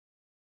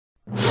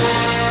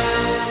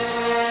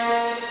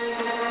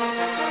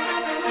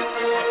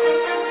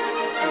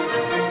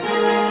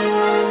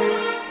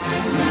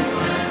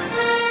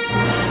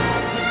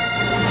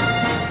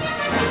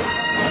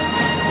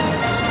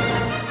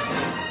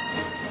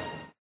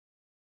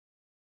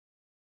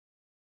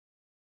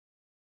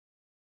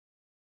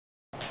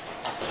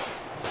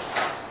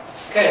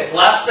Okay,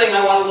 last thing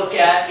I want to look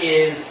at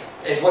is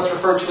what's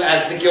referred to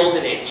as the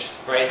Gilded Age.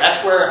 Right?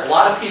 That's where a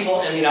lot of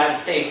people in the United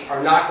States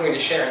are not going to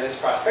share in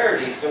this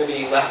prosperity. It's going to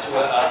be left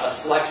to a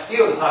select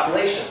few of the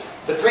population.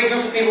 The three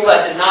groups of people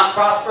that did not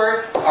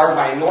prosper are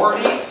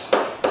minorities,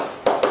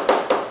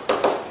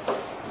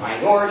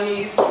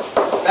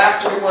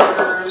 factory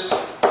workers,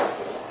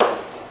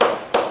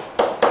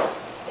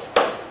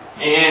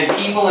 and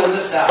people in the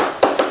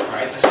South.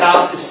 Right? The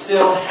South is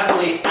still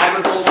heavily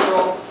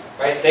agricultural.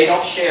 Right? They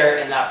don't share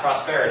in that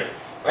prosperity.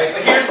 Right?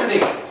 But here's the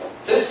thing.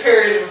 This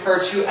period is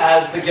referred to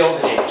as the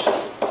Gilded Age.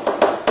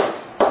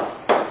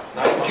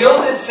 Now,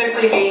 gilded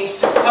simply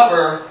means to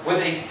cover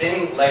with a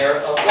thin layer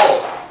of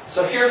gold.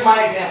 So here's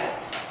my example.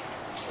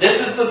 This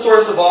is the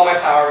source of all my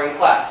power in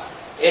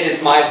class. It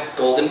is my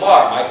golden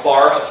bar, my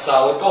bar of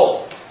solid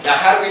gold. Now,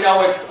 how do we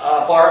know it's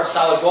a bar of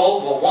solid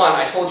gold? Well, one,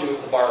 I told you it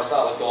was a bar of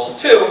solid gold.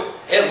 Two,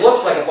 it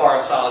looks like a bar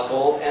of solid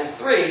gold. And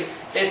three,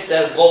 it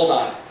says gold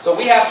on it. So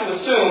we have to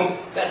assume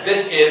that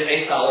this is a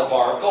solid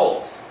bar of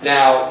gold.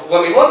 Now,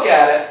 when we look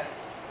at it,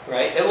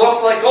 right, it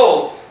looks like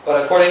gold,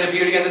 but according to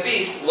Beauty and the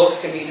Beast,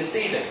 looks can be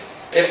deceiving.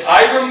 If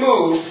I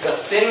remove the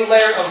thin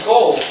layer of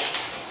gold,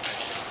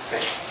 okay,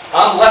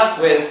 I'm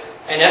left with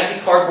an empty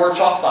cardboard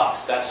chalk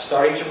box that's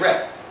starting to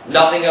rip.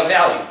 Nothing of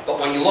value. But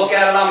when you look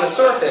at it on the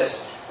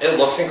surface, it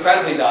looks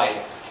incredibly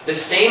valuable. The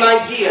same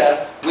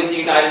idea with the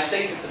United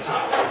States at the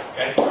time.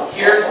 Okay?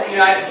 Here's the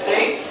United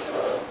States.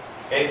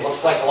 Okay, it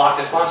looks like a Loch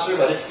Ness Monster,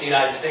 but it's the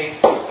United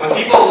States. When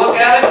people look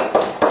at it,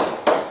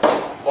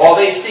 all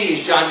they see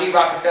is John D.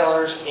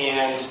 Rockefellers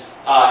and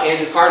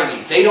Andrew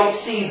Carnegie's. They don't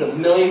see the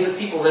millions of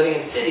people living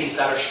in cities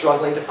that are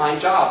struggling to find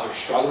jobs, or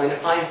struggling to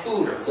find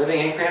food, or living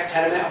in cramped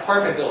tenement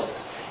apartment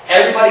buildings.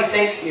 Everybody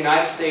thinks the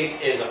United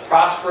States is a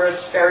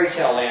prosperous fairy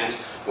tale land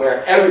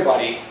where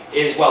everybody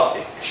is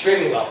wealthy,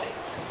 extremely wealthy.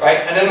 Right?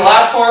 And then the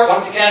last part,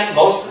 once again,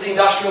 most of the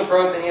industrial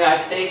growth in the United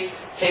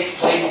States takes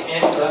place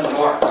in the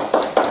north.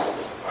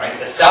 Right?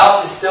 The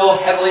South is still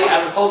heavily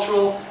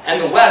agricultural,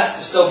 and the West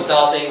is still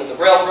developing with the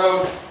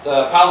railroad,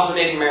 the problems with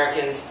Native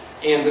Americans,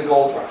 and the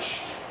gold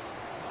rush.